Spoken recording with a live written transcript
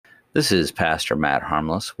This is Pastor Matt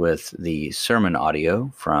Harmless with the sermon audio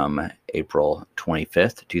from April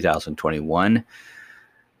 25th, 2021.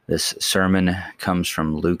 This sermon comes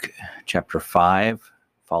from Luke chapter 5,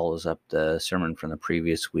 follows up the sermon from the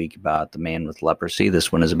previous week about the man with leprosy. This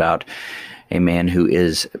one is about a man who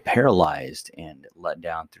is paralyzed and let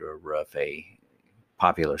down through a roof, a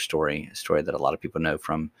popular story, a story that a lot of people know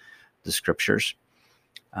from the scriptures.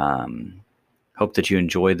 Hope that you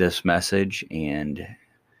enjoy this message and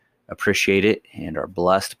appreciate it and are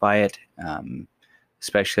blessed by it,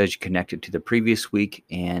 especially as you connect it to the previous week.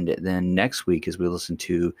 And then next week, as we listen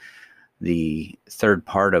to the third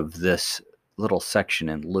part of this little section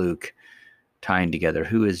in Luke, tying together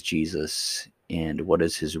who is Jesus and what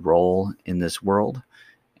is his role in this world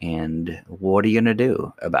and what are you going to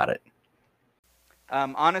do about it?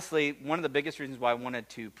 Honestly, one of the biggest reasons why I wanted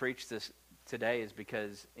to preach this today is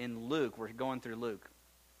because in Luke, we're going through Luke,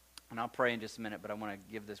 and I'll pray in just a minute, but I want to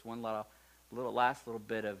give this one last little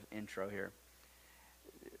bit of intro here.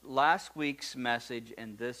 Last week's message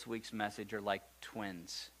and this week's message are like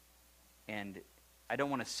twins, and I don't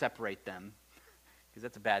want to separate them, because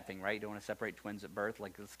that's a bad thing, right? You don't want to separate twins at birth.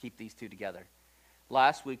 Like, let's keep these two together.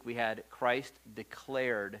 Last week we had Christ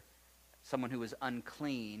declared someone who was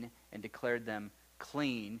unclean and declared them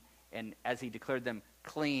clean, and as he declared them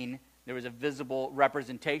clean, there was a visible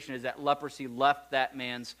representation as that leprosy left that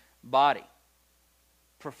man's body.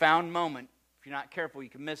 Profound moment. If you're not careful, you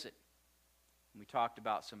can miss it. We talked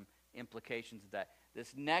about some implications of that.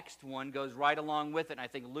 This next one goes right along with it, and I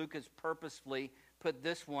think Luke has purposefully put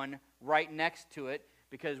this one right next to it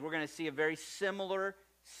because we're going to see a very similar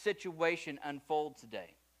situation unfold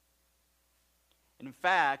today. And in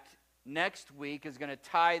fact, next week is going to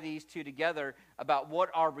tie these two together about what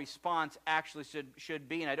our response actually should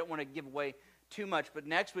be. And I don't want to give away too much, but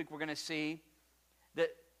next week we're going to see that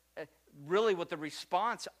really what the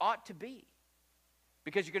response ought to be.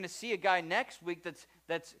 Because you're going to see a guy next week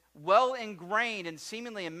that's well ingrained and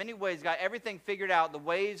seemingly in many ways got everything figured out, the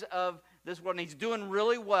ways of this world, and he's doing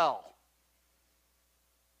really well,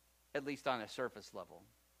 at least on a surface level.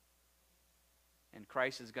 And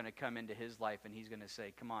Christ is going to come into his life and he's going to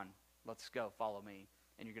say, come on, let's go, follow me.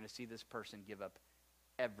 And you're going to see this person give up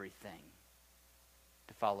everything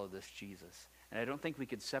to follow this Jesus. And I don't think we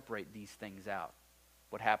could separate these things out.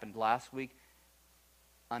 What happened last week,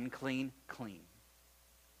 unclean, clean.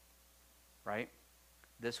 Right?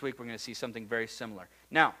 This week we're going to see something very similar.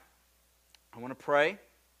 Now, I want to pray.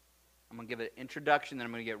 I'm going to give an introduction, then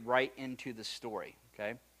I'm going to get right into the story.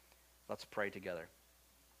 Okay? Let's pray together.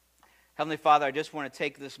 Heavenly Father, I just want to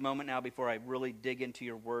take this moment now before I really dig into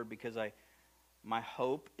your word, because my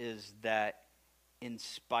hope is that in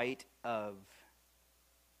spite of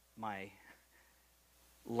my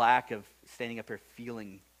lack of standing up here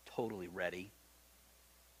feeling totally ready,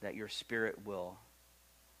 that your Spirit will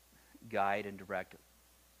guide and direct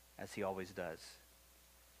as he always does.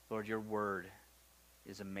 Lord, your word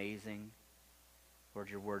is amazing.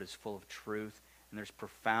 Lord, your word is full of truth. And there's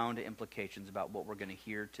profound implications about what we're going to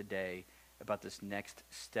hear today about this next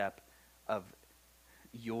step of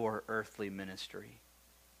your earthly ministry.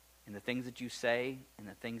 And the things that you say and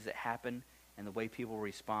the things that happen and the way people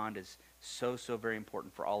respond is so very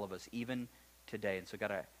important for all of us, even today. And so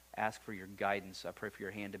God, I ask for your guidance. I pray for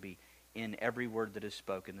your hand to be in every word that is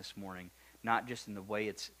spoken this morning, not just in the way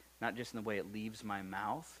it leaves my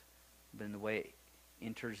mouth, but in the way it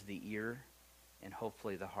enters the ear and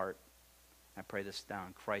hopefully the heart. I pray this down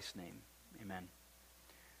in Christ's name. Amen.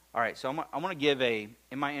 All right, so I want to give in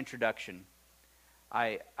my introduction,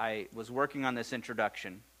 I was working on this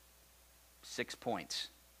introduction, 6 points.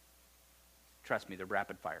 Trust me, they're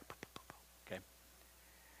rapid fire. Okay.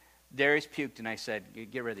 Darius puked, and I said,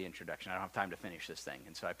 get rid of the introduction. I don't have time to finish this thing.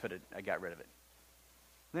 And so I got rid of it.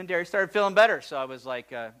 And then Darius started feeling better, so I was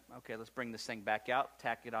like, okay, let's bring this thing back out,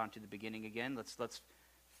 tack it on to the beginning again. Let's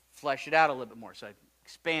flesh it out a little bit more. So I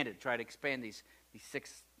tried to expand these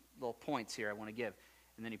 6 little points here I want to give.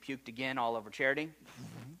 And then he puked again all over Charity.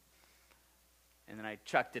 And then I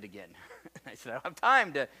chucked it again. I said, I don't have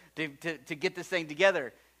time to get this thing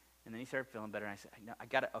together. And then he started feeling better. And I said, no, I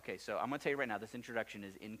got it. Okay, so I'm going to tell you right now, this introduction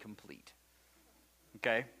is incomplete.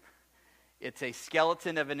 Okay? It's a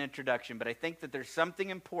skeleton of an introduction, but I think that there's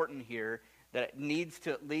something important here that needs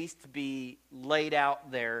to at least be laid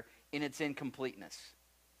out there in its incompleteness.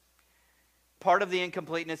 Part of the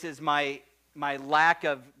incompleteness is my lack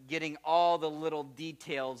of getting all the little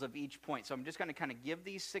details of each point. So I'm just going to kind of give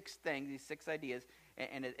these 6 things, these 6 ideas,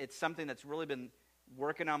 and it's something that's really been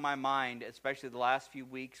working on my mind, especially the last few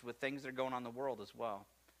weeks with things that are going on in the world as well.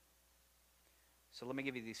 So let me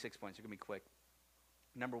give you these 6 points. They're going to be quick.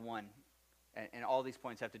 Number 1, And all these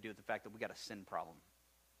points have to do with the fact that we got a sin problem.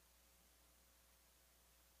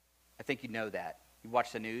 I think you know that. You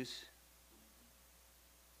watch the news.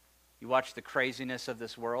 You watch the craziness of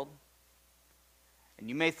this world. And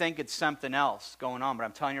you may think it's something else going on, but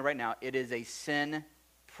I'm telling you right now, it is a sin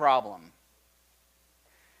problem.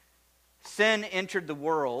 Sin entered the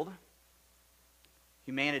world.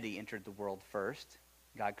 Humanity entered the world first.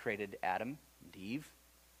 God created Adam and Eve.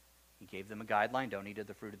 He gave them a guideline, don't eat of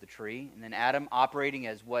the fruit of the tree. And then Adam, operating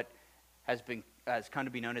as what has come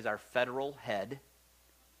to be known as our federal head,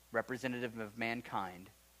 representative of mankind,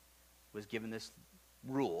 was given this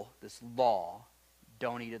rule, this law,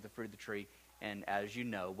 don't eat of the fruit of the tree. And as you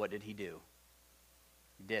know, what did he do?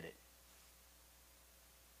 He did it.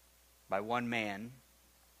 By one man,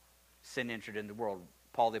 sin entered into the world.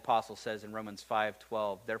 Paul the Apostle says in Romans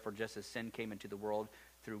 5:12, therefore just as sin came into the world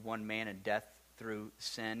through one man and death through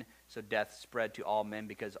sin, so death spread to all men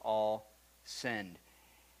because all sinned.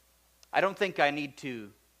 I don't think I need to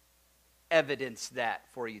evidence that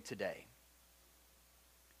for you today.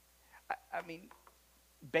 I mean,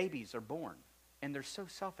 babies are born, and they're so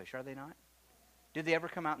selfish, are they not? Did they ever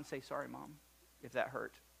come out and say, sorry, Mom, if that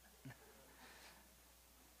hurt?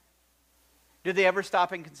 Did they ever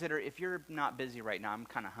stop and consider, if you're not busy right now, I'm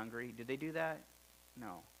kind of hungry? Did they do that?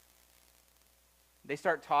 No. They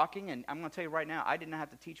start talking, and I'm going to tell you right now, I didn't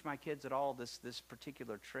have to teach my kids at all this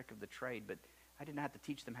particular trick of the trade, but I didn't have to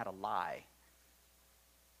teach them how to lie.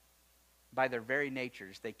 By their very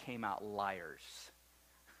natures, they came out liars.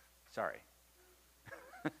 Sorry.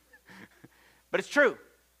 But it's true.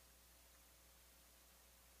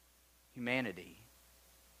 Humanity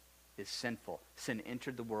is sinful. Sin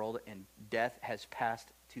entered the world, and death has passed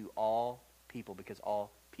to all people because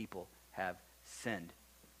all people have sinned.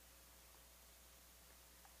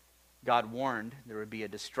 God warned there would be a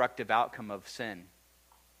destructive outcome of sin.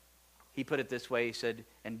 He put it this way, he said,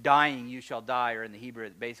 and dying you shall die, or in the Hebrew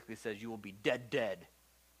it basically says you will be dead.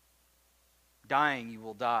 Dying you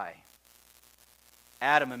will die.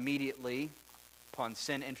 Adam immediately, upon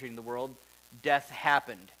sin entering the world, death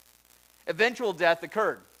happened. Eventual death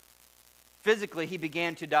occurred. Physically, he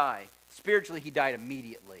began to die. Spiritually, he died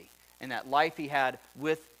immediately. And that life he had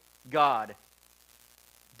with God,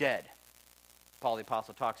 dead. Paul the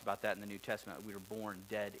Apostle talks about that in the New Testament. We were born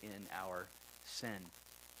dead in our sin.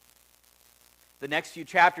 The next few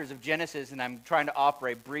chapters of Genesis, and I'm trying to offer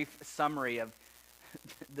a brief summary of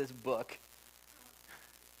this book.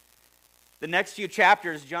 The next few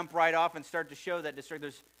chapters jump right off and start to show that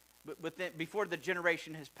before the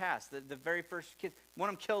generation has passed, the very first kid, one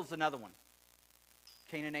of them kills another one.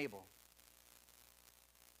 Cain and Abel.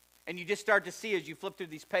 And you just start to see as you flip through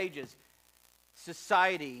these pages,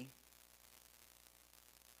 society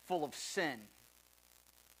full of sin,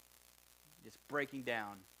 just breaking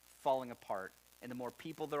down, falling apart. And the more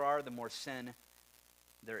people there are, the more sin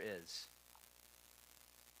there is.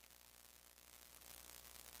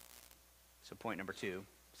 So point number 2,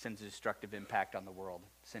 sin's destructive impact on the world.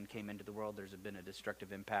 Sin came into the world, there's been a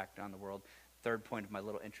destructive impact on the world. Third point of my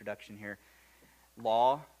little introduction here,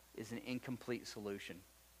 law is an incomplete solution.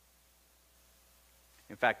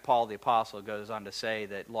 In fact, Paul the Apostle goes on to say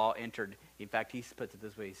that law entered, in fact, he puts it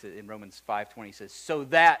this way, he says, in Romans 5:20, he says, so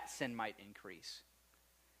that sin might increase.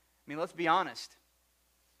 I mean, let's be honest.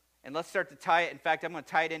 And let's start to tie it. In fact, I'm going to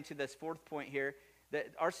tie it into this fourth point here, that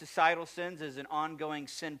our societal sins is an ongoing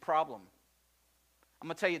sin problem. I'm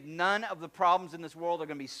going to tell you, none of the problems in this world are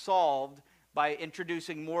going to be solved by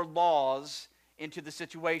introducing more laws into the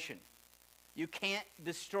situation. You can't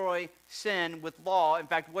destroy sin with law. In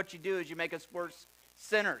fact, what you do is you make us worse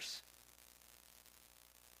sinners.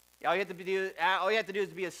 All you have to do is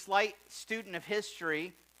be a slight student of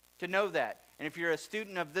history to know that. And if you're a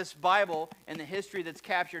student of this Bible and the history that's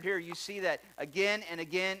captured here, you see that again and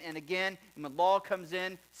again and again. And when law comes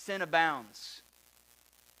in, sin abounds.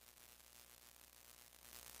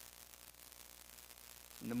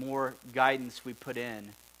 And the more guidance we put in,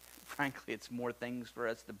 frankly, it's more things for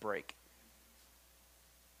us to break.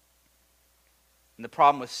 And the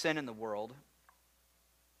problem with sin in the world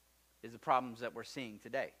is the problems that we're seeing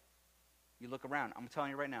today. You look around, I'm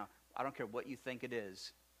telling you right now, I don't care what you think it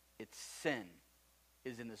is, it's sin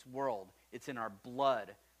is in this world. It's in our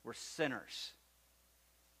blood. We're sinners.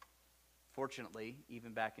 Fortunately,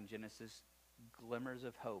 even back in Genesis, glimmers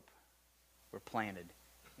of hope were planted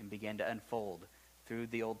and began to unfold through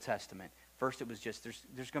the Old Testament. First it was just,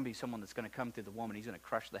 there's going to be someone that's going to come through the woman. He's going to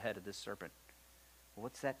crush the head of this serpent. Well,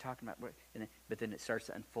 what's that talking about? But then it starts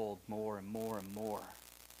to unfold more and more and more.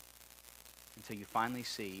 Until you finally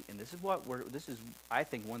see, and this is I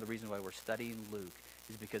think one of the reasons why we're studying Luke,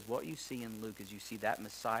 is because what you see in Luke is you see that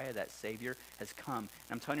Messiah, that Savior, has come.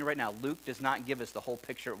 And I'm telling you right now, Luke does not give us the whole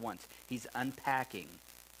picture at once. He's unpacking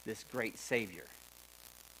this great Savior.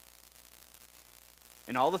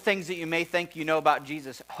 And all the things that you may think you know about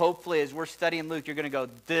Jesus, hopefully as we're studying Luke, you're going to go,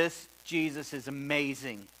 this Jesus is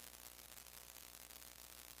amazing.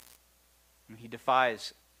 And he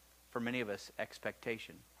defies, for many of us,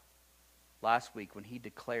 expectation. Last week when he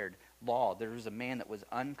declared law, there was a man that was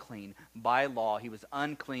unclean by law. He was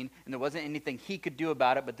unclean, and there wasn't anything he could do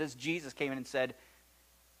about it, but this Jesus came in and said,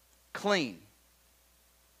 clean.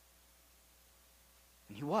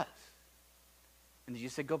 And he was. And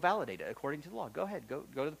Jesus said, go validate it according to the law. Go ahead, go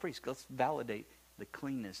to the priest. Let's validate the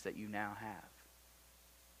cleanness that you now have.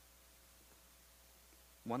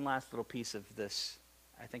 One last little piece of this,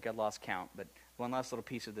 I think I lost count, but one last little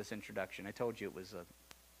piece of this introduction. I told you it's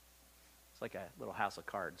like a little house of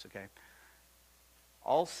cards, okay?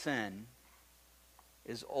 All sin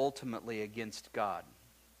is ultimately against God.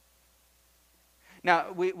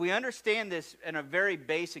 Now, we understand this in a very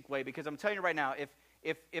basic way, because I'm telling you right now,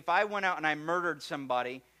 if I went out and I murdered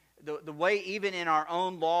somebody, the way even in our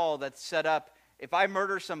own law that's set up, if I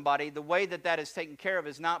murder somebody, the way that is taken care of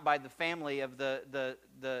is not by the family of the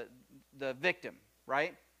victim,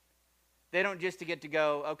 right? They don't just get to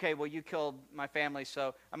go, okay, well, you killed my family,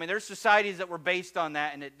 so... I mean, there's societies that were based on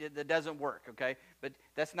that, and it doesn't work, okay? But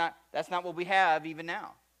that's not what we have even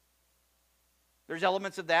now. There's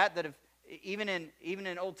elements of that have... Even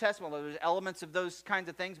in Old Testament, there's elements of those kinds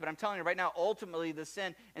of things, but I'm telling you right now, ultimately the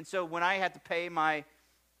sin, and so when I have to pay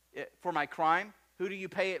for my crime, who do you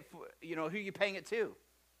pay it for? Who are you paying it to?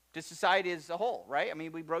 To society as a whole, right? I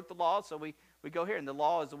mean, we broke the law, so we go here, and the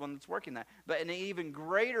law is the one that's working that. But in an even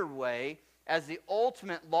greater way, as the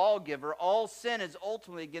ultimate lawgiver, all sin is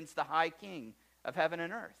ultimately against the high king of heaven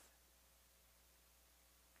and earth.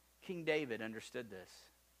 King David understood this.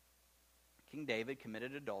 King David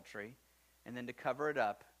committed adultery, and then to cover it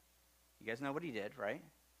up, you guys know what he did, right?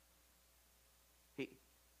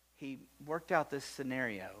 He worked out this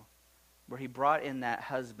scenario where he brought in that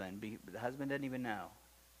husband. The husband didn't even know.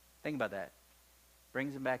 Think about that.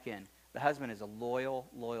 Brings him back in. The husband is a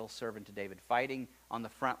loyal servant to David, fighting on the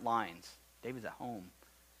front lines. David's at home.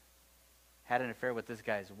 Had an affair with this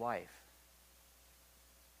guy's wife.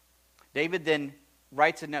 David then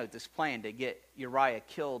writes a note, this plan to get Uriah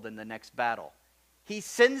killed in the next battle. He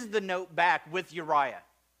sends the note back with Uriah.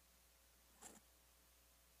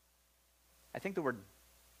 I think the word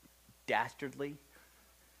dastardly,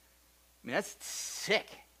 I mean, that's sick.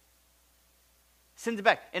 Sends it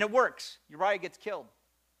back, and it works. Uriah gets killed.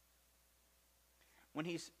 When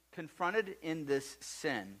he's confronted in this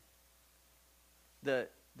sin, the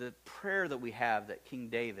prayer that we have that King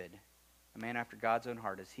David, a man after God's own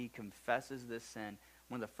heart, as he confesses this sin,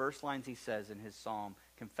 one of the first lines he says in his psalm,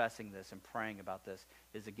 confessing this and praying about this,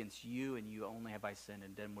 is against you and you only have I sinned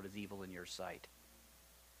and done what is evil in your sight.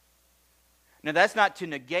 Now, that's not to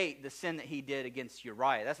negate the sin that he did against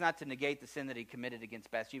Uriah. That's not to negate the sin that he committed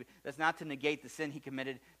against Bathsheba. That's not to negate the sin he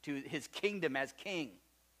committed to his kingdom as king.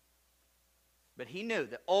 But he knew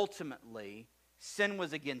that ultimately sin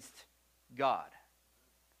was against God.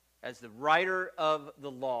 As the writer of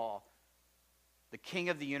the law, the king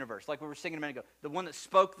of the universe, like we were singing a minute ago, the one that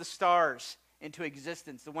spoke the stars into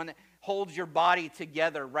existence, the one that holds your body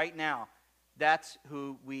together right now, that's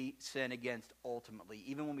who we sin against ultimately.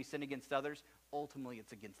 Even when we sin against others, ultimately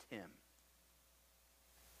it's against him.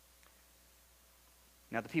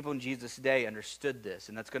 Now, the people in Jesus' day understood this,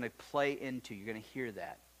 and that's going to play into, you're going to hear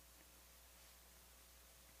that.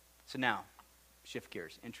 So now, shift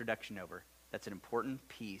gears, introduction over. That's an important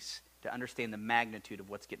piece to understand the magnitude of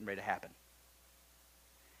what's getting ready to happen.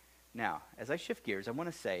 Now, as I shift gears, I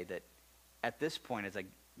want to say that at this point, as I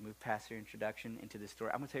move past your introduction into this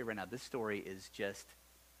story, I'm going to tell you right now, this story is just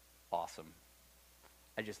awesome.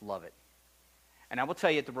 I just love it. And I will tell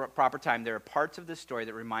you at the proper time, there are parts of this story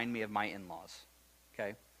that remind me of my in-laws.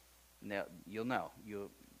 Okay? Now, you'll know.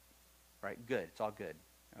 Right? Good. It's all good.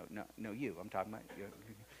 No, you. I'm talking about you.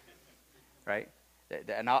 Right?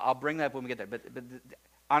 And I'll bring that up when we get there. But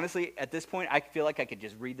honestly, at this point, I feel like I could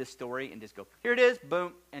just read this story and just go, here it is,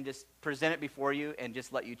 boom, and just present it before you and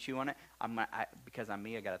just let you chew on it. Because I'm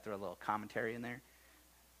me, I got to throw a little commentary in there.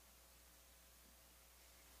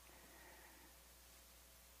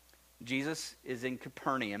 Jesus is in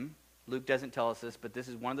Capernaum. Luke doesn't tell us this, but this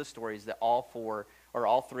is one of the stories that all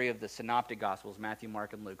three of the synoptic gospels, Matthew,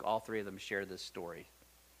 Mark, and Luke, all three of them share this story.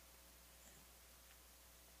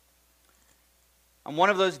 On one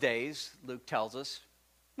of those days, Luke tells us,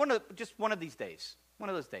 one of those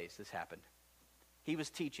days, this happened. He was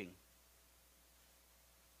teaching.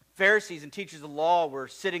 Pharisees and teachers of the law were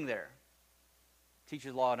sitting there.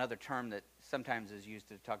 Teachers of law, another term that sometimes is used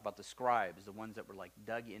to talk about the scribes, the ones that were like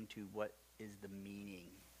dug into what is the meaning.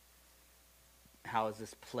 How is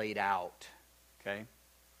this played out? Okay.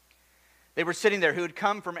 They were sitting there who had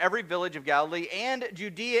come from every village of Galilee and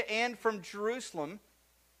Judea and from Jerusalem.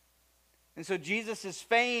 And so Jesus'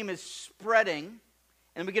 fame is spreading.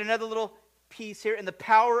 And we get another little piece here. And the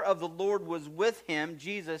power of the Lord was with him,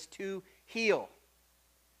 Jesus, to heal.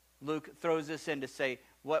 Luke throws this in to say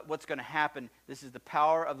what's going to happen. This is the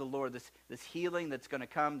power of the Lord, this healing that's going to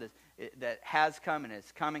come, that has come and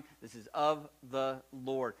is coming. This is of the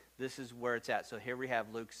Lord. This is where it's at. So here we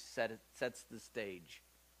have Luke sets the stage.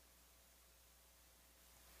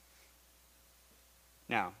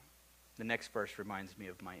 Now, the next verse reminds me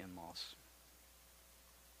of my in-laws.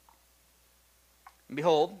 And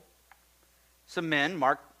behold, some men,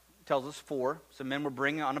 Mark tells us 4, some men were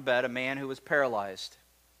bringing on a bed a man who was paralyzed.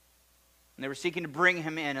 And they were seeking to bring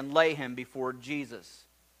him in and lay him before Jesus.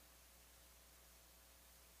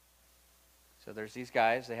 So there's these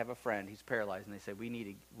guys, they have a friend, he's paralyzed, and they say,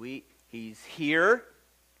 he's here,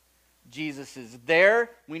 Jesus is there,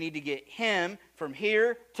 we need to get him from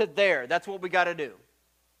here to there. That's what we got to do.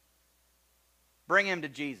 Bring him to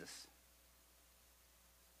Jesus.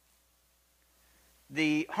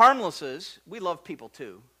 The harmlesses, we love people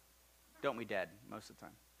too, don't we, Dad, most of the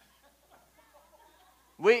time?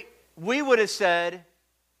 We would have said,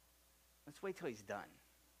 let's wait till he's done.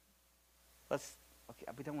 We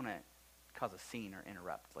don't want to cause a scene or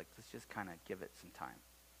interrupt. Let's just kind of give it some time.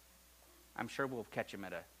 I'm sure we'll catch him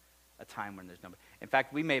at a time when there's nobody. In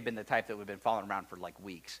fact, we may have been the type that we've been following around for like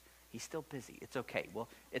weeks. He's still busy. It's okay. Well,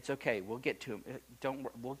 it's okay. We'll get to him. I don't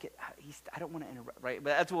want to interrupt, right?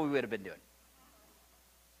 But that's what we would have been doing.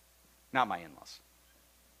 Not my in-laws.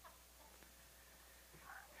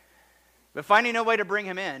 But finding no way to bring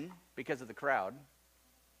him in because of the crowd,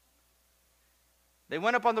 they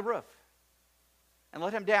went up on the roof and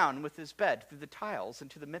let him down with his bed through the tiles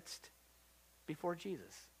into the midst before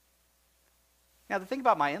Jesus. Now, the thing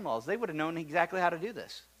about my in-laws, they would have known exactly how to do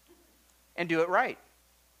this and do it right.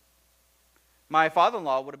 My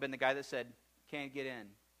father-in-law would have been the guy that said, can't get in.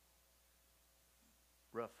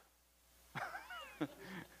 Roof.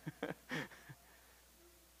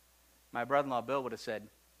 My brother-in-law, Bill, would have said,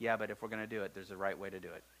 yeah, but if we're going to do it, there's a right way to do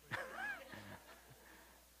it.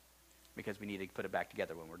 Because we need to put it back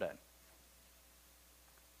together when we're done.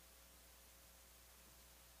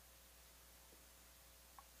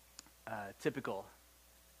 Typical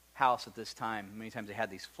house at this time, many times they had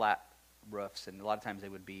these flat roofs, and a lot of times they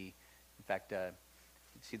would be, in fact, you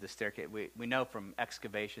see the staircase. We know from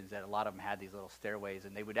excavations that a lot of them had these little stairways,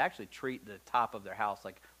 and they would actually treat the top of their house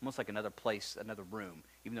like almost like another place, another room,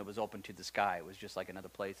 even though it was open to the sky. It was just like another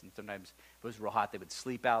place, and sometimes if it was real hot, they would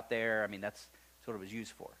sleep out there. I mean, that's what it was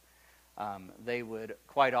used for. They would,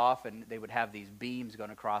 quite often, they would have these beams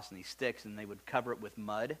going across and these sticks, and they would cover it with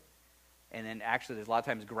mud. And then actually, there's a lot of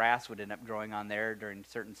times grass would end up growing on there during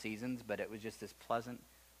certain seasons, but it was just this pleasant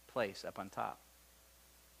place up on top.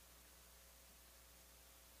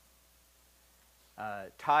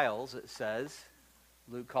 Tiles, it says.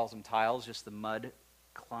 Luke calls them tiles, just the mud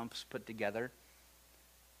clumps put together.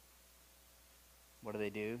 What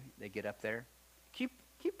do? They get up there. Can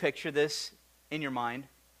you picture this in your mind?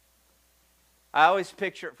 I always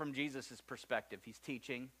picture it from Jesus' perspective. He's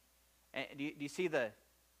teaching. And do you see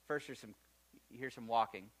first you hear some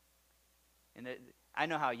walking. And I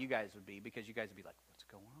know how you guys would be, because you guys would be like, what's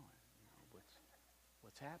going on?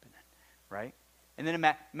 What's happening? Right? And then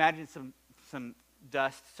imagine some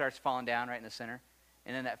dust starts falling down right in the center.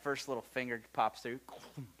 And then that first little finger pops through.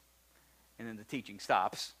 And then the teaching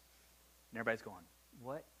stops. And everybody's going,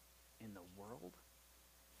 what in the world?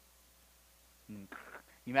 And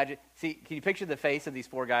you imagine, can you picture the face of these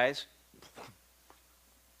 4 guys?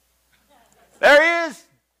 There he is!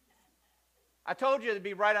 I told you to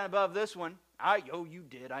be right on above this one. You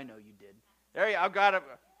did. I know you did. There you go. I've got it.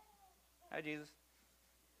 Hi, Jesus.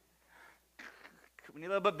 We need a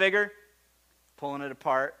little bit bigger. Pulling it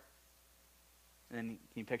apart. And then can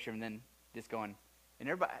you picture him then just going, and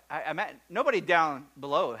everybody, nobody down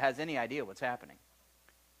below has any idea what's happening.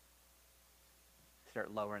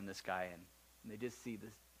 Start lowering this guy in. And they just see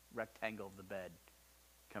this rectangle of the bed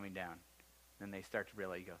coming down. Then they start to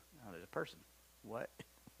realize, you go, oh, there's a person. What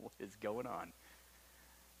is going on?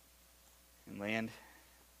 And land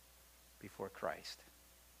before Christ.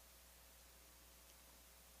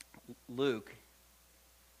 Luke,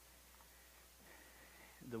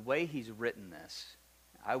 the way he's written this,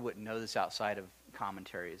 I wouldn't know this outside of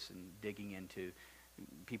commentaries and digging into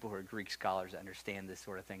people who are Greek scholars that understand this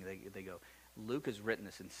sort of thing. They go, Luke has written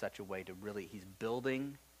this in such a way to really, he's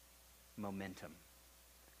building momentum.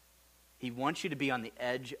 He wants you to be on the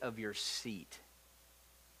edge of your seat.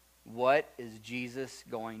 What is Jesus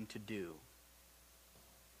going to do?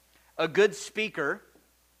 A good speaker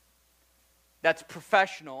that's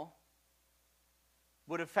professional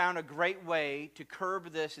would have found a great way to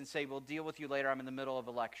curb this and say, we'll deal with you later, I'm in the middle of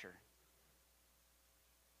a lecture.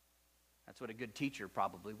 That's what a good teacher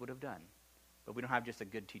probably would have done. But we don't have just a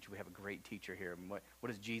good teacher, we have a great teacher here. And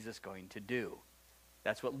what is Jesus going to do?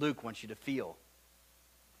 That's what Luke wants you to feel.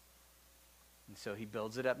 And so he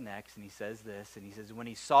builds it up next, and he says this, and he says, when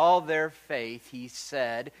he saw their faith, he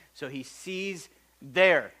said, so he sees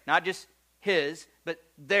there, not just his, but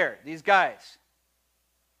there, these guys.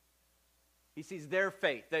 He sees their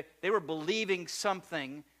faith. They were believing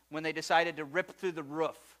something when they decided to rip through the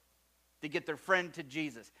roof to get their friend to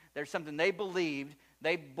Jesus. There's something they believed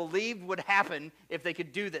would happen if they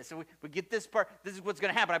could do this. So we get this part, this is what's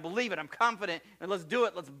going to happen. I believe it, I'm confident, and let's do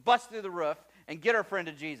it. Let's bust through the roof and get our friend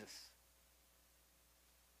to Jesus.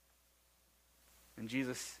 And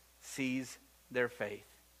Jesus sees their faith.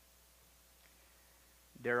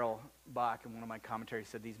 Darrell Bach, in one of my commentaries,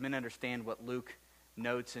 said these men understand what Luke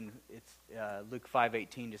notes, and it's Luke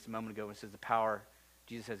 5:18 just a moment ago, when it says the power,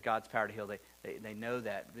 Jesus has God's power to heal. They know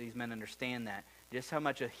that. These men understand that. Just how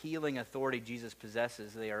much a healing authority Jesus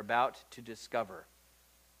possesses, they are about to discover.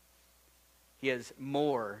 He has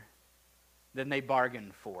more than they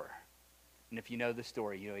bargained for. And if you know the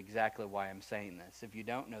story, you know exactly why I'm saying this. If you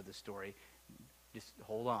don't know the story, just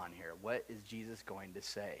hold on here. What is Jesus going to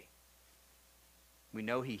say? We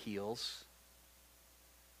know he heals.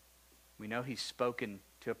 We know he's spoken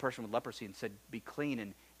to a person with leprosy and said, be clean.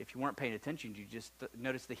 And if you weren't paying attention, you just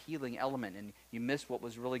noticed the healing element and you missed what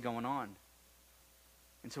was really going on.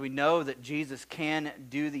 And so we know that Jesus can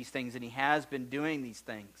do these things, and he has been doing these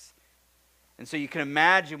things. And so you can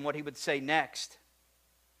imagine what he would say next.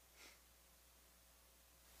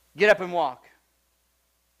 Get up and walk.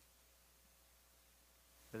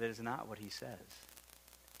 But that is not what he says.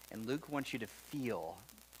 And Luke wants you to feel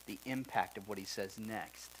the impact of what he says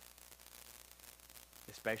next,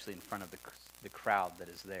 especially in front of the crowd that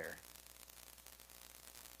is there.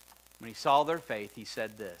 When he saw their faith, he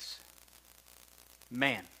said this.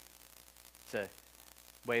 Man. It's a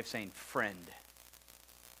way of saying friend.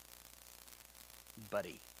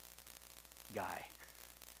 Buddy. Guy.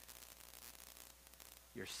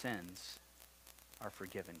 Your sins are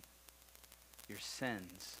forgiven. Your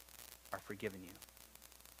sins are forgiven you.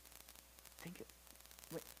 Think it.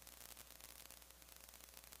 Wait.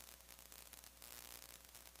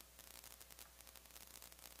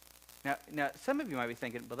 Now, some of you might be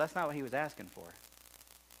thinking, well, that's not what he was asking for.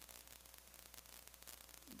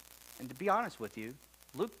 And to be honest with you,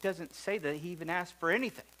 Luke doesn't say that he even asked for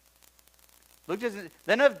anything. Luke doesn't,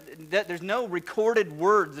 there's no recorded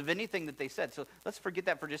words of anything that they said. So let's forget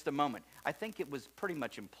that for just a moment. I think it was pretty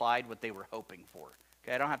much implied what they were hoping for.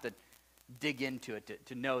 Okay, I don't have to dig into it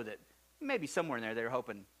to know that maybe somewhere in there they were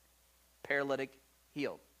hoping paralytic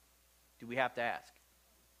healed. Do we have to ask?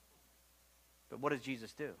 But what does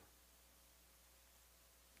Jesus do?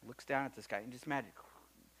 Looks down at this guy and just imagine,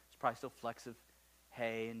 it's probably still flecks of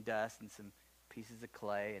hay and dust and some pieces of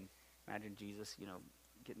clay, and imagine Jesus,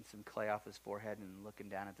 getting some clay off his forehead and looking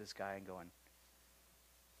down at this guy and going,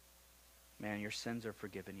 man, your sins are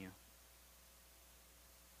forgiven you.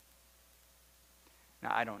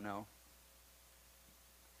 Now, I don't know.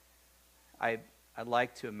 I'd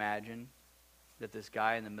like to imagine that this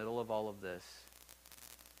guy in the middle of all of this,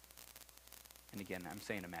 and again, I'm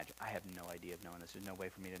saying imagine. I have no idea of knowing this. There's no way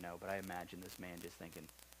for me to know, but I imagine this man just thinking,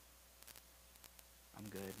 I'm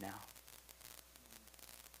good now.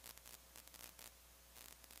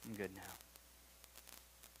 I'm good now.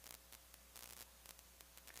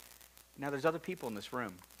 Now, there's other people in this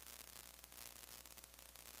room.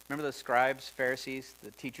 Remember the scribes, Pharisees,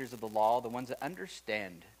 the teachers of the law, the ones that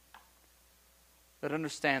understand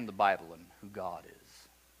the Bible and who God is.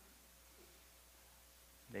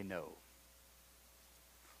 They know.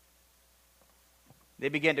 They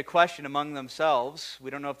begin to question among themselves. We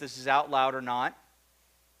don't know if this is out loud or not.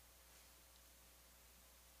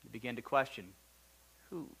 They begin to question,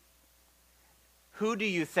 who do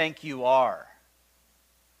you think you are?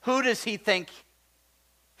 Who does he think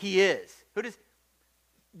he is?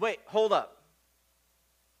 Wait, hold up.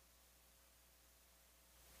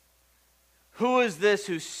 Who is this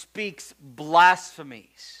who speaks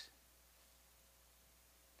blasphemies?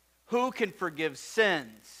 Who can forgive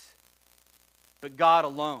sins but God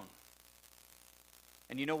alone?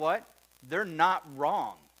 And you know what? They're not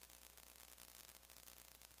wrong.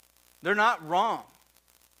 They're not wrong.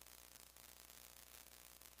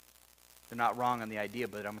 They're not wrong on the idea,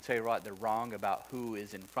 but I'm going to tell you what, they're wrong about who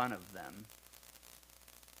is in front of them.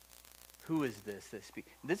 Who is this?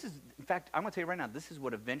 This is, in fact, I'm going to tell you right now, this is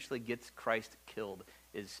what eventually gets Christ killed,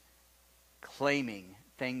 is claiming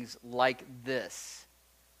things like this.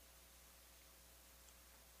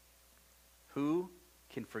 Who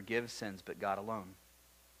can forgive sins but God alone?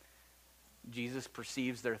 Jesus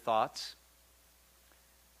perceives their thoughts.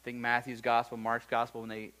 I think Matthew's gospel, Mark's gospel, when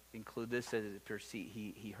they include this, says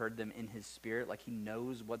he heard them in his spirit, like he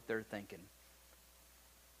knows what they're thinking.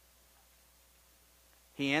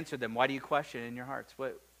 He answered them, why do you question in your hearts?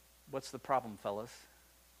 What's the problem, fellas?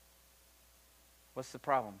 What's the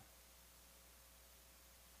problem?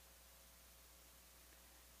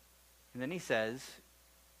 And then he says,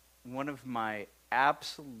 one of my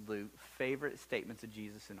absolute favorite statements of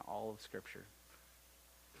Jesus in all of Scripture.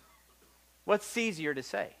 What's easier to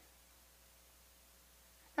say?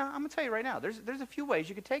 Now, I'm going to tell you right now, there's a few ways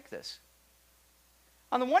you could take this.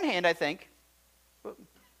 On the one hand, I think,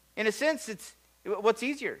 in a sense, it's what's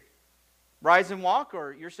easier? Rise and walk,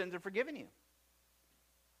 or your sins are forgiven you?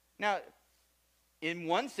 Now, in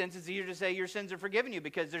one sense, it's easier to say your sins are forgiven you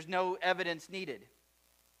because there's no evidence needed.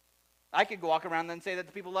 I could walk around and say that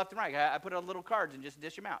to people left and right. I put on little cards and just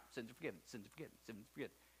dish them out. Sins are forgiven, sins are forgiven, sins are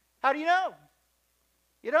forgiven. How do you know?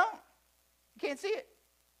 You don't. You can't see it.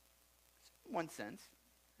 In one sense,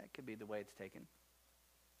 that could be the way it's taken.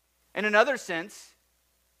 In another sense,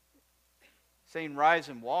 saying rise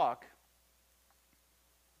and walk,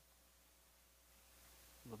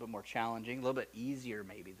 a little bit more challenging, a little bit easier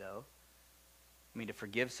maybe though. I mean, to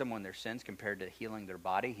forgive someone their sins compared to healing their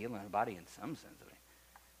body in some sense.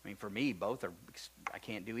 I mean, for me, both are, I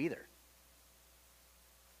can't do either.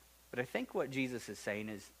 But I think what Jesus is saying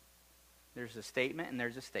is there's a statement and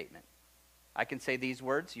there's a statement. I can say these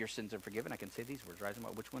words, your sins are forgiven. I can say these words, rise and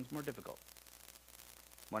walk. Which one's more difficult?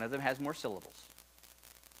 One of them has more syllables,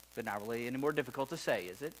 but not really any more difficult to say,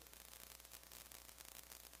 is it?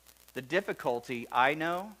 The difficulty I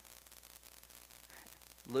know,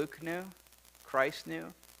 Luke knew, Christ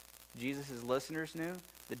knew, Jesus' listeners knew.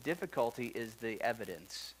 The difficulty is the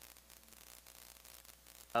evidence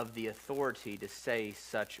of the authority to say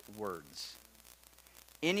such words.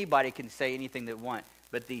 Anybody can say anything they want,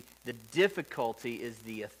 but the difficulty is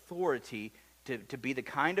the authority to be the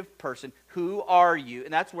kind of person, who are you?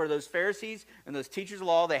 And that's where those Pharisees and those teachers of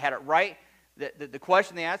law, they had it right. The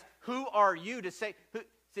question they asked, who are you to say?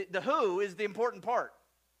 The who is the important part.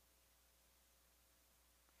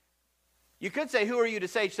 You could say, who are you to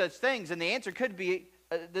say such things? And the answer could be,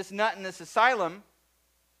 this nut in this asylum,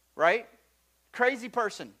 right? Crazy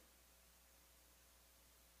person.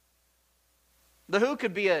 The who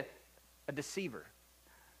could be a deceiver,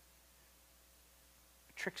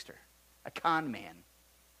 a trickster, a con man.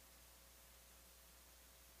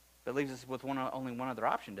 That leaves us with only one other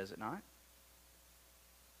option, does it not?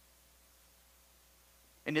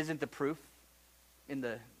 And isn't the proof in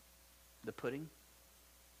the pudding?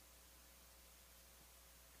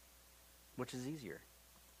 Which is easier?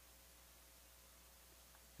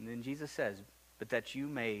 And then Jesus says, but that you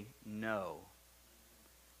may know,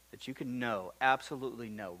 that you can know, absolutely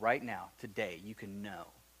know, right now, today, you can know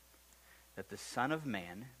that the Son of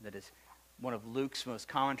Man, that is one of Luke's most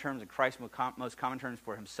common terms and Christ's most common terms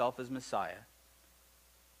for himself as Messiah,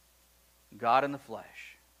 God in the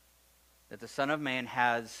flesh, that the Son of Man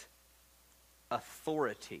has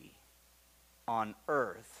authority on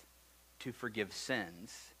earth to forgive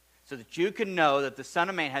sins, so that you can know that the Son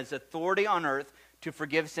of Man has authority on earth to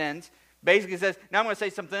forgive sins. Basically says, now I'm going to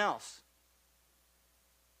say something else.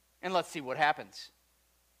 And let's see what happens.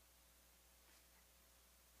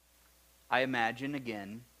 I imagine,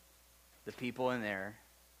 again, the people in there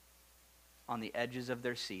on the edges of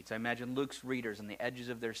their seats. I imagine Luke's readers on the edges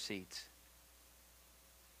of their seats.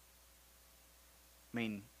 I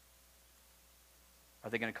mean,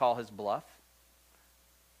 are they going to call his bluff?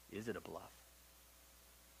 Is it a bluff?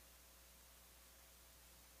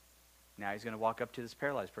 Now he's going to walk up to this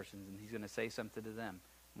paralyzed person and he's going to say something to them.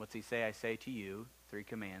 What's he say? I say to you, 3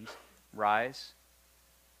 commands. Rise,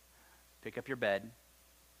 pick up your bed,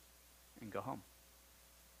 and go home.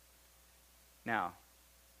 Now,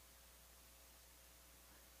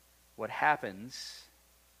 what happens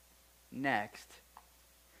next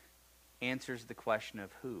answers the question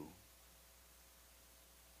of who.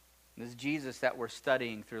 This is Jesus that we're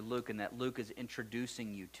studying through Luke and that Luke is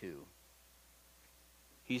introducing you to.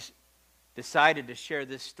 He's decided to share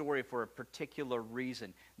this story for a particular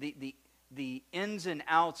reason. The ins and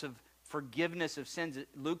outs of forgiveness of sins,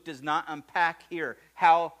 Luke does not unpack here.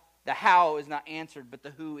 The how is not answered, but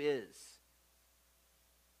the who is.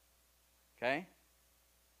 Okay?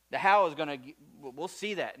 The how is going to, we'll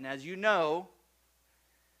see that. And as you know,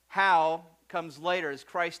 how comes later as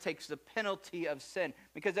Christ takes the penalty of sin.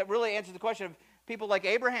 Because that really answers the question of people like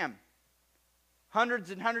Abraham.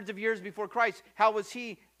 Hundreds and hundreds of years before Christ, how was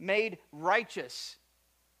he made righteous?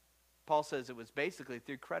 Paul says it was basically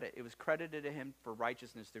through credit. It was credited to him for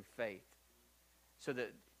righteousness through faith. So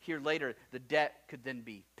that here later, the debt could then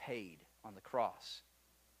be paid on the cross.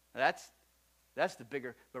 Now that's the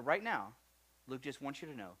bigger, but right now, Luke just wants you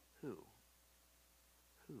to know who.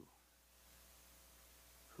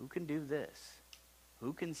 Who can do this?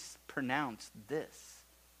 Who can pronounce this?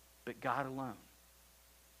 But God alone.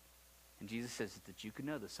 And Jesus says that you can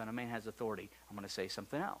know the Son of Man has authority. I'm going to say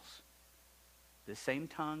something else. This same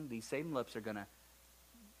tongue, these same lips are going to,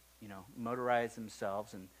 motorize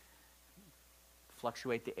themselves and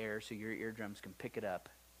fluctuate the air so your eardrums can pick it up.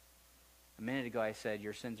 A minute ago I said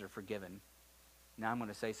your sins are forgiven. Now I'm going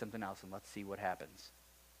to say something else, and let's see what happens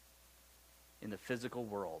in the physical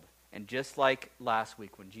world. And just like last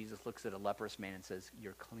week when Jesus looks at a leprous man and says,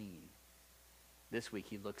 you're clean. This week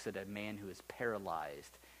he looks at a man who is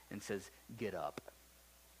paralyzed and says, get up.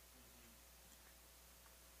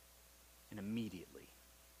 And immediately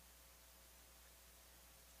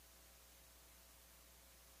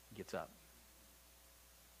gets up.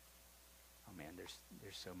 Oh man,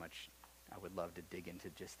 there's so much I would love to dig into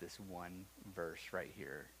just this one verse right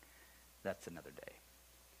here. That's another day.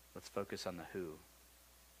 Let's focus on the who.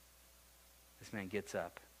 This man gets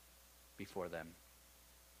up before them,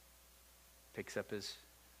 picks up this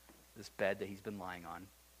bed that he's been lying on,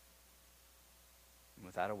 and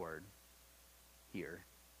without a word, here,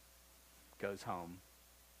 goes home,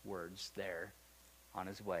 words there, on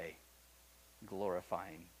his way,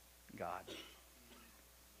 glorifying God.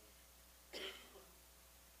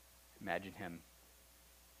 Imagine him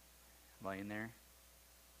laying there.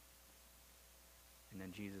 And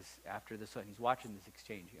then Jesus, after this, he's watching this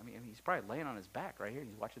exchange. I mean, he's probably laying on his back right here.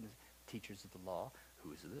 He's watching this teachers of the law.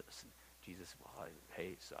 Who is this? And Jesus, well,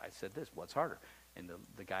 hey, so I said this. What's harder? And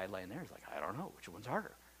the guy laying there is like, I don't know. Which one's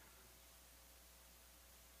harder?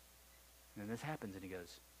 And then this happens, and he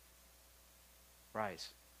goes,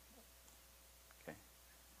 rise. Okay.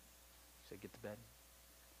 He said, get to bed.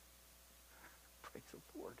 Praise the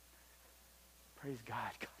Lord. Praise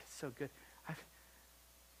God. God is so good. I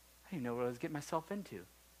didn't know what I was getting myself into.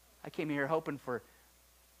 I came here hoping for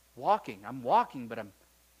walking. I'm walking, but I'm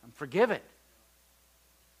forgiven.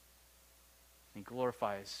 He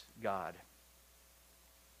glorifies God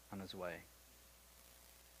on his way.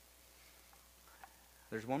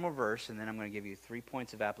 There's one more verse, and then I'm going to give you 3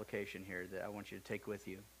 points of application here that I want you to take with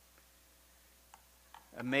you.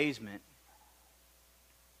 Amazement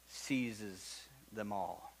seizes them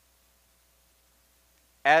all.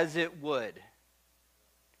 As it would.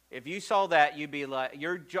 If you saw that, you'd be like,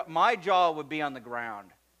 my jaw would be on the ground.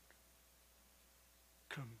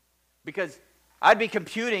 Because I'd be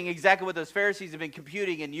computing exactly what those Pharisees have been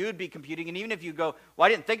computing, and you'd be computing. And even if you go, well, I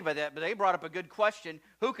didn't think about that, but they brought up a good question.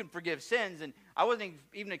 Who can forgive sins? And I wasn't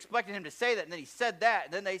even expecting him to say that. And then he said that.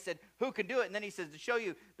 And then they said, who can do it? And then he says, to show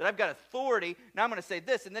you that I've got authority, now I'm going to say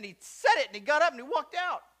this. And then he said it, and he got up, and he walked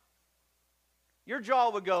out. Your jaw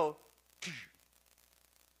would go,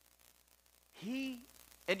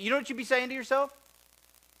 and you know what you'd be saying to yourself?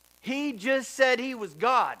 He just said he was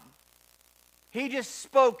God. He just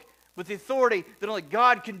spoke with the authority that only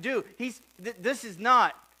God can do. This is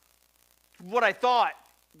not what I thought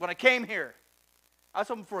when I came here. I was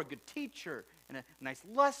hoping for a good teacher and a nice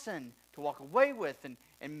lesson to walk away with and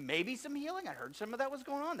maybe some healing. I heard some of that was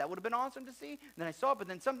going on. That would have been awesome to see. And then I saw it, but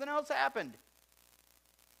then something else happened.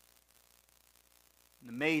 And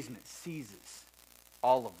amazement seizes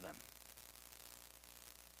all of them.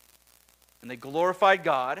 And they glorified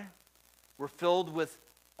God, were filled with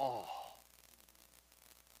awe.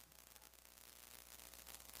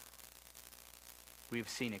 We've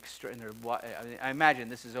seen extraordinary. I imagine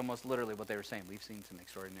this is almost literally what they were saying. We've seen some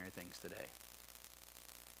extraordinary things today.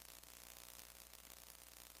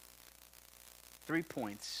 3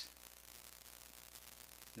 points,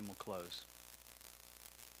 then we'll close.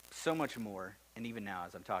 So much more, and even now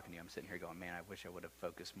as I'm talking to you, I'm sitting here going, man, I wish I would have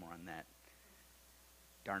focused more on that.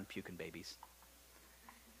 Darn puking babies.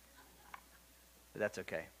 But that's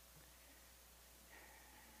okay.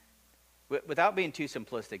 Without being too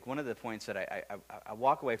simplistic, one of the points that I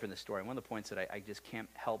walk away from the story, one of the points that I just can't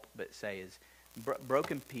help but say is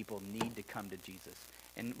broken people need to come to Jesus.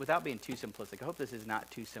 And without being too simplistic, I hope this is not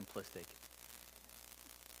too simplistic.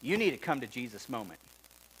 You need to come to Jesus moment.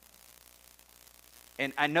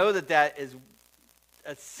 And I know that is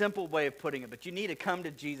a simple way of putting it, but you need to come to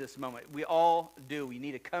Jesus moment. We all do. We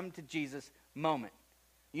need to come to Jesus moment.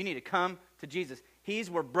 You need to come to Jesus. He's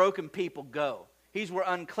where broken people go. He's where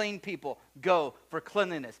unclean people go for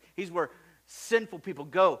cleanliness. He's where sinful people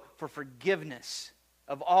go for forgiveness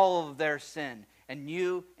of all of their sin. And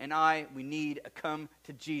you and I, we need a come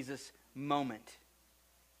to Jesus moment.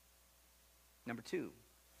 Number 2.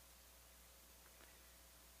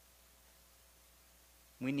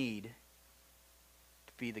 We need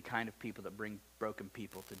to be the kind of people that bring broken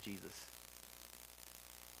people to Jesus.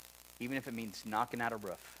 Even if it means knocking out a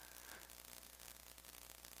roof.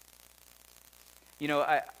 You know,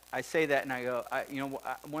 I say that and I go,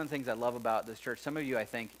 one of the things I love about this church, some of you, I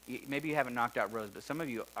think, maybe you haven't knocked out roofs, but some of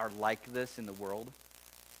you are like this in the world.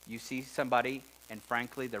 You see somebody, and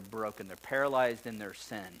frankly, they're broken. They're paralyzed in their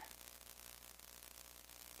sin.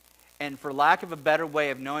 And for lack of a better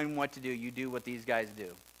way of knowing what to do, you do what these guys do.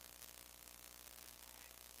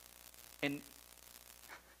 And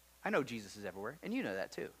I know Jesus is everywhere, and you know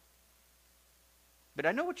that too. But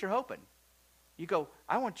I know what you're hoping. You go,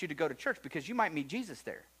 I want you to go to church because you might meet Jesus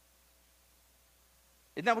there.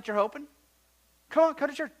 Isn't that what you're hoping? Come on, come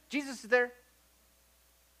to church. Jesus is there.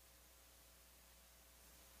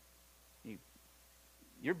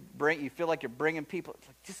 You feel like you're bringing people. It's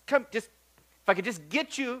like, just come, if I could just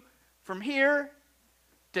get you from here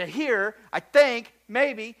to here, I think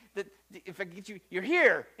maybe that if I get you, you're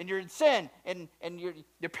here and you're in sin and you're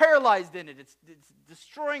paralyzed in it. It's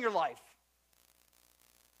destroying your life.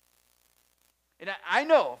 And I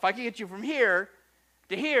know if I can get you from here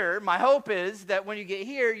to here, my hope is that when you get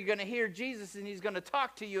here, you're going to hear Jesus and he's going to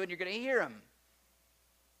talk to you and you're going to hear him.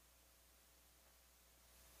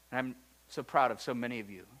 And I'm so proud of so many of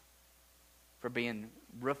you for being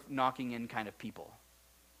roof knocking in kind of people.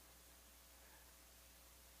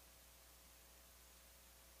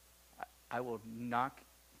 I will knock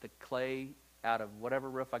the clay out of whatever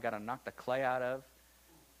roof I got to knock the clay out of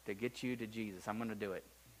to get you to Jesus. I'm going to do it.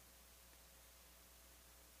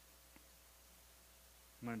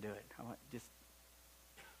 I'm going to do it.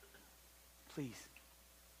 Please.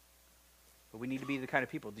 But we need to be the kind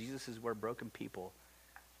of people. Jesus is where broken people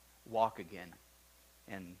walk again.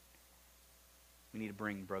 And we need to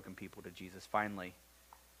bring broken people to Jesus. Finally,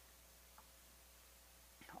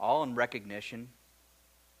 all in recognition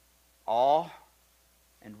of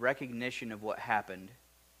what happened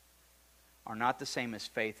are not the same as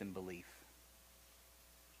faith and belief.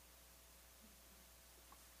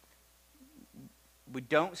 We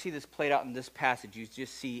don't see this played out in this passage. You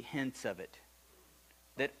just see hints of it.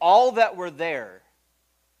 That all that were there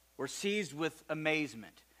were seized with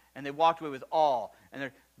amazement. And they walked away with awe. And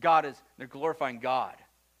they're glorifying God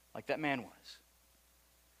like that man was.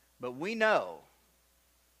 But we know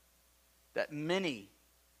that many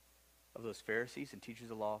of those Pharisees and teachers of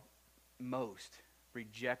the law, most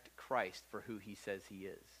reject Christ for who he says he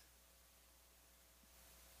is.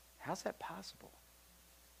 How's that possible?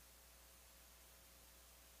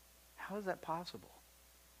 How is that possible?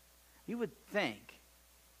 I would think,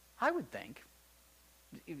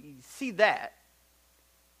 if you see that,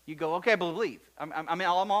 you go, okay, I believe.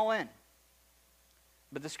 I'm all in.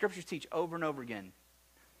 But the scriptures teach over and over again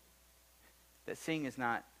that seeing is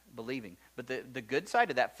not believing. But the good side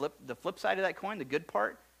of that, the flip side of that coin, the good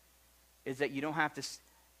part, is that you don't have to.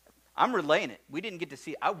 I'm relaying it. We didn't get to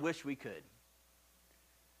see. I wish we could.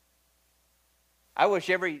 I wish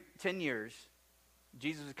every 10 years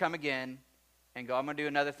Jesus would come again and go, I'm going to do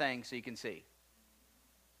another thing so you can see.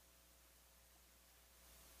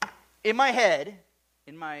 In my head,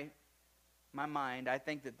 in my mind, I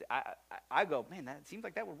think that I go, man, that seems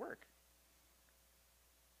like that would work.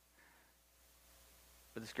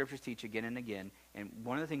 But the scriptures teach again and again, and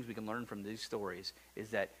one of the things we can learn from these stories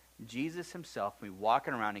is that Jesus himself can be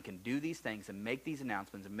walking around and can do these things and make these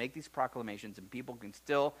announcements and make these proclamations, and people can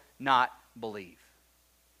still not believe.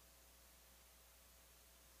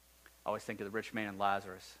 I always think of the rich man and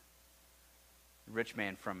Lazarus. The rich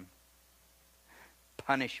man from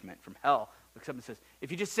punishment, from hell, looks up and says,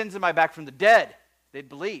 if you just send somebody back from the dead, they'd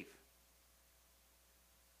believe.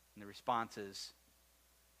 And the response is,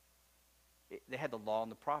 they had the law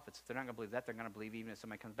and the prophets. If they're not going to believe that, they're going to believe even if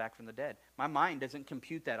somebody comes back from the dead. My mind doesn't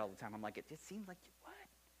compute that all the time. I'm like, it just seems like, what?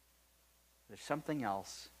 There's something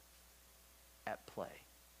else at play.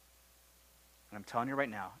 And I'm telling you right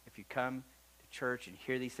now, if you come to church and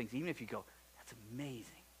hear these things, even if you go, that's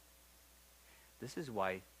amazing. This is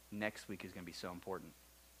why next week is going to be so important.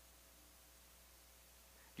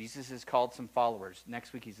 Jesus has called some followers.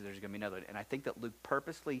 Next week, there's going to be another. And I think that Luke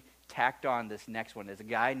purposely tacked on this next one. There's a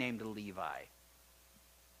guy named Levi.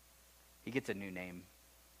 He gets a new name.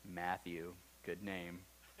 Matthew. Good name.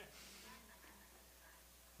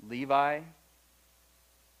 Levi.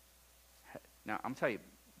 Now, I'm telling you,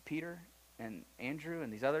 Peter and Andrew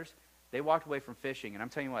and these others, they walked away from fishing. And I'm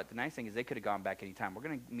telling you what, the nice thing is they could have gone back anytime. We're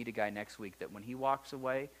going to meet a guy next week that when he walks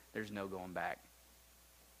away, there's no going back.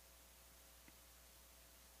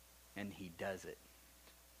 And he does it.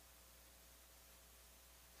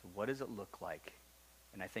 So what does it look like?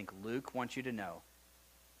 And I think Luke wants you to know,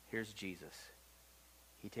 here's Jesus.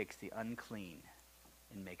 He takes the unclean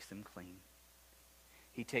and makes them clean.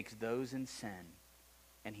 He takes those in sin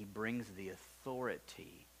and he brings the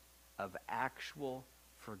authority of actual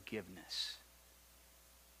forgiveness.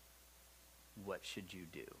 What should you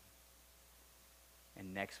do?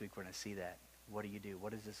 And next week we're going to see that. What do you do?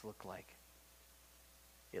 What does this look like?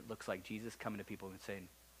 It looks like Jesus coming to people and saying,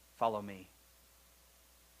 follow me.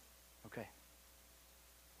 Okay.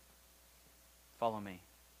 Follow me.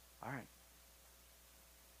 All right.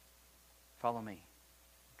 Follow me.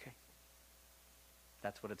 Okay.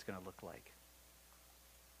 That's what it's going to look like.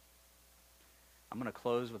 I'm going to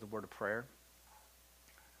close with a word of prayer.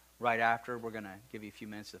 Right after, we're going to give you a few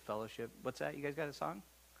minutes of fellowship. What's that? You guys got a song?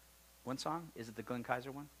 One song? Is it the Glenn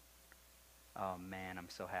Kaiser one? Oh, man, I'm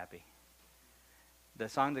so happy. The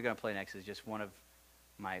song they're going to play next is just one of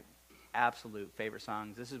my absolute favorite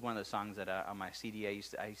songs. This is one of the songs that on my CD, I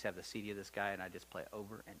used to have the CD of this guy, and I just play it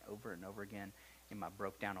over and over and over again. In my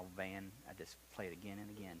broke down old van, I just play it again and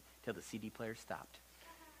again till the CD player stopped.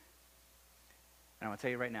 And I'm going to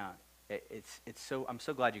tell you right now, it's so, I'm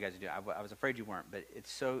so glad you guys are doing it. I was afraid you weren't, but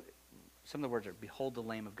it's so, some of the words are, behold the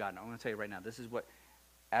Lamb of God. And I'm going to tell you right now, this is what,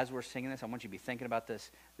 as we're singing this, I want you to be thinking about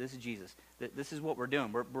this. This is Jesus. This is what we're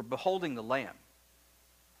doing. We're beholding the Lamb.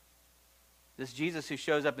 This Jesus who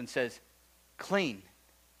shows up and says, clean.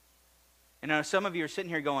 And I know some of you are sitting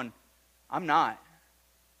here going, I'm not.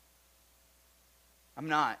 I'm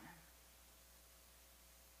not.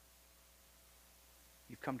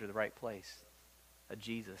 You've come to the right place. A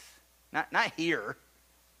Jesus. Not here,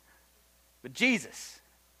 but Jesus.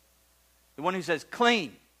 The one who says,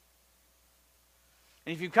 clean.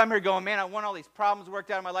 And if you come here going, man, I want all these problems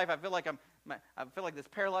worked out in my life. I feel like this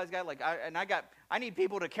paralyzed guy. I need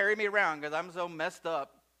people to carry me around because I'm so messed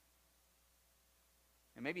up.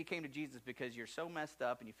 And maybe you came to Jesus because you're so messed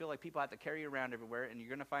up and you feel like people have to carry you around everywhere. And you're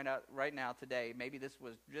going to find out right now today, maybe this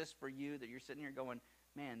was just for you, that you're sitting here going,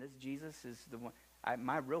 man, this Jesus is the one.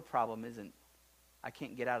 My real problem isn't, I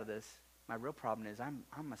can't get out of this. My real problem is I'm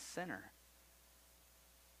a sinner.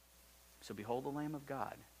 So behold the Lamb of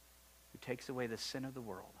God who takes away the sin of the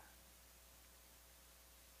world.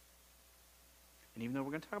 And even though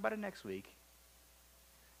we're going to talk about it next week,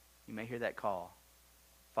 you may hear that call.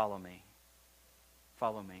 Follow me.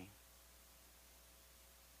 Follow me.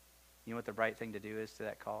 You know what the right thing to do is to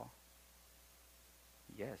that call?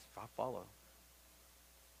 Yes, I'll follow.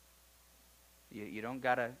 You don't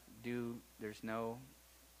got to do, there's no,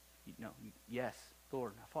 yes,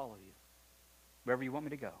 Lord, I follow you. Wherever you want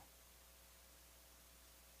me to go.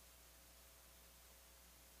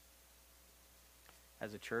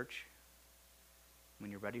 As a church, when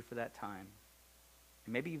you're ready for that time,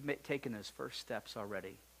 and maybe you've taken those first steps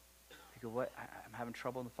already. You go, what? I'm having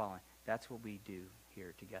trouble in the following. That's what we do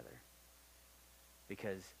here together.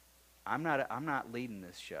 Because I'm not leading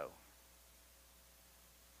this show.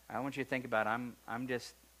 I want you to think about I'm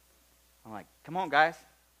like, come on, guys.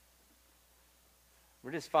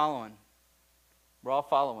 We're just following. We're all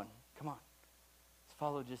following. Come on. Let's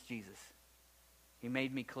follow just Jesus. He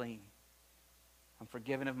made me clean. I'm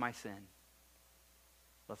forgiven of my sin.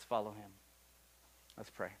 Let's follow him. Let's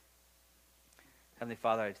pray. Heavenly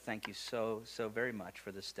Father, I thank you so very much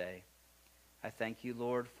for this day. I thank you,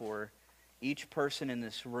 Lord, for each person in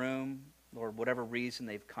this room, Lord, whatever reason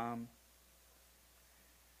they've come.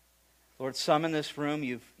 Lord, some in this room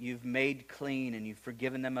you've made clean and you've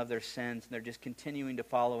forgiven them of their sins, and they're just continuing to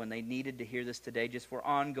follow, and they needed to hear this today just for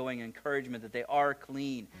ongoing encouragement that they are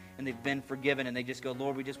clean and they've been forgiven, and they just go,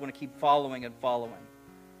 Lord, we just want to keep following and following.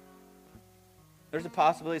 There's a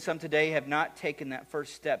possibility some today have not taken that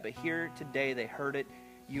first step, but here today they heard it.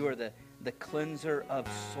 You are the cleanser of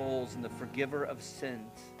souls and the forgiver of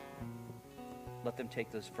sins. Let them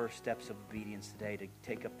take those first steps of obedience today to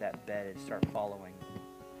take up that bed and start following.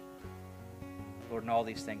 Lord, in all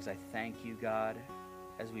these things, I thank you, God,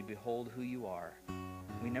 as we behold who you are.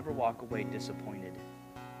 We never walk away disappointed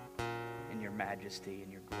in your majesty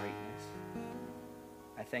and your greatness.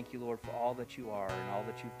 I thank you, Lord, for all that you are and all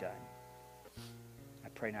that you've done. I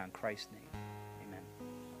pray now in Christ's name. Amen.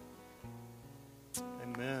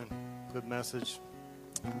 Amen. Good message.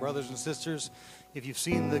 Brothers and sisters, if you've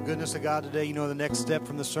seen the goodness of God today, you know the next step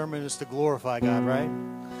from the sermon is to glorify God, right?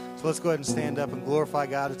 So let's go ahead and stand up and glorify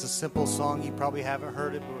God. It's a simple song. You probably haven't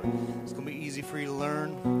heard it, but it's going to be easy for you to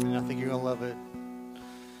learn, and I think you're going to love it.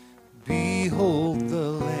 Behold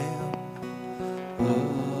the Lamb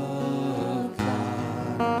of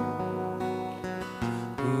God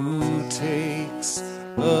who takes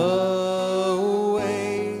away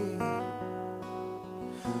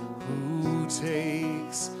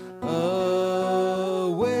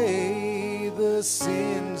the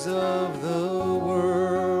sins of the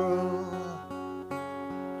world.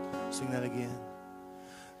 Sing that again.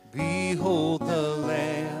 Behold the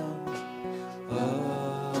Lamb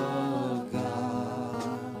of God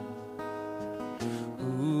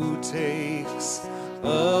who takes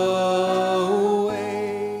away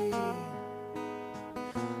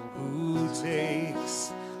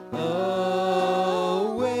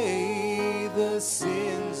the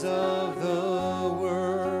sins of the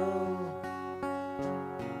world.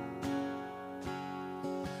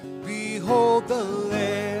 Behold the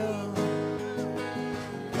Lamb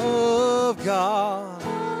of God,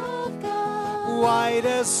 white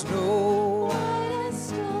as snow,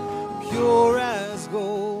 pure as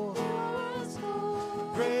gold,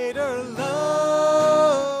 greater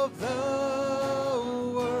love the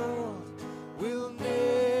world will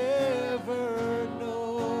never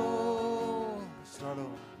know. Start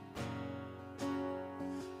over.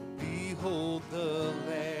 Behold the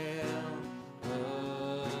Lamb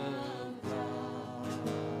of God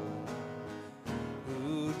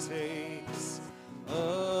who takes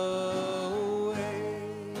away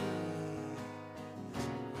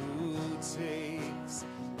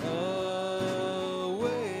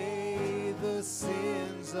the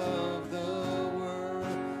sins of the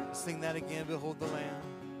world. Sing that again. Behold the Lamb.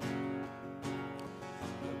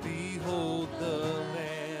 Behold the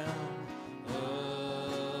Lamb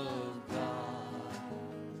of God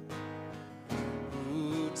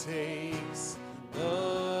who takes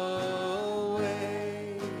away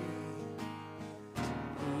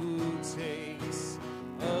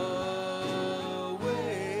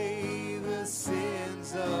the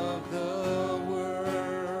sins of the world.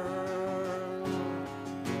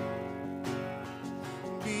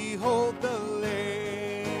 Behold the Lamb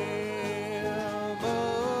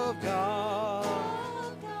of God,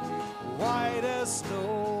 white as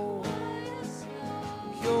snow,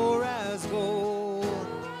 pure as gold,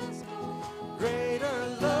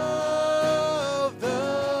 greater love the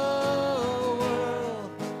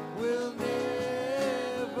world will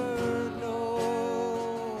never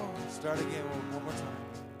know. Start again, one more time.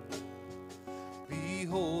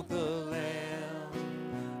 Behold the Lamb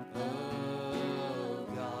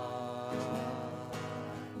of God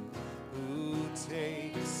who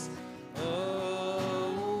takes away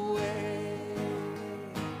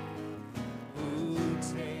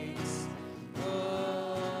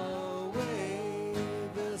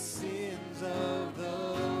the sins of the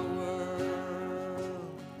world.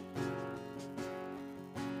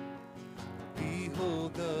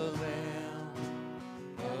 Behold the Lamb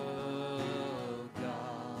of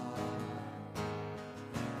God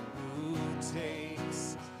who takes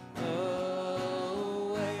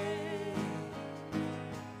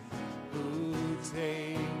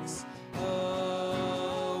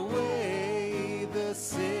away the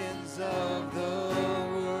sins of the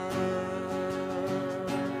world.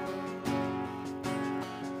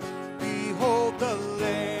 Behold the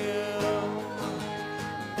Lamb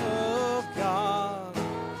of God,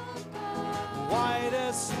 white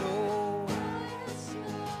as snow,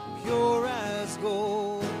 pure as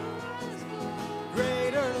gold,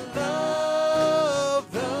 greater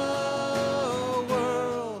love the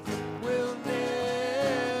world will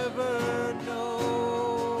never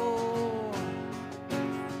know.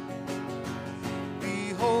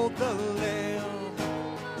 Behold the Lamb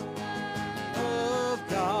of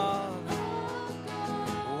God,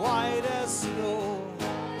 white as snow,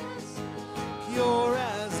 pure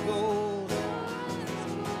as gold,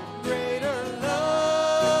 greater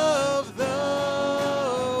love the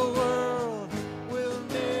world will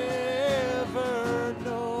never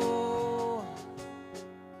know.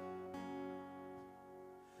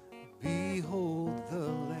 Behold the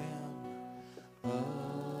Lamb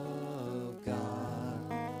of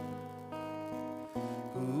God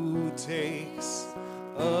who takes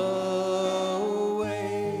away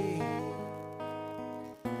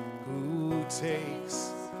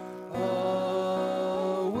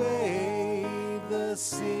the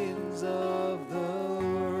sins of the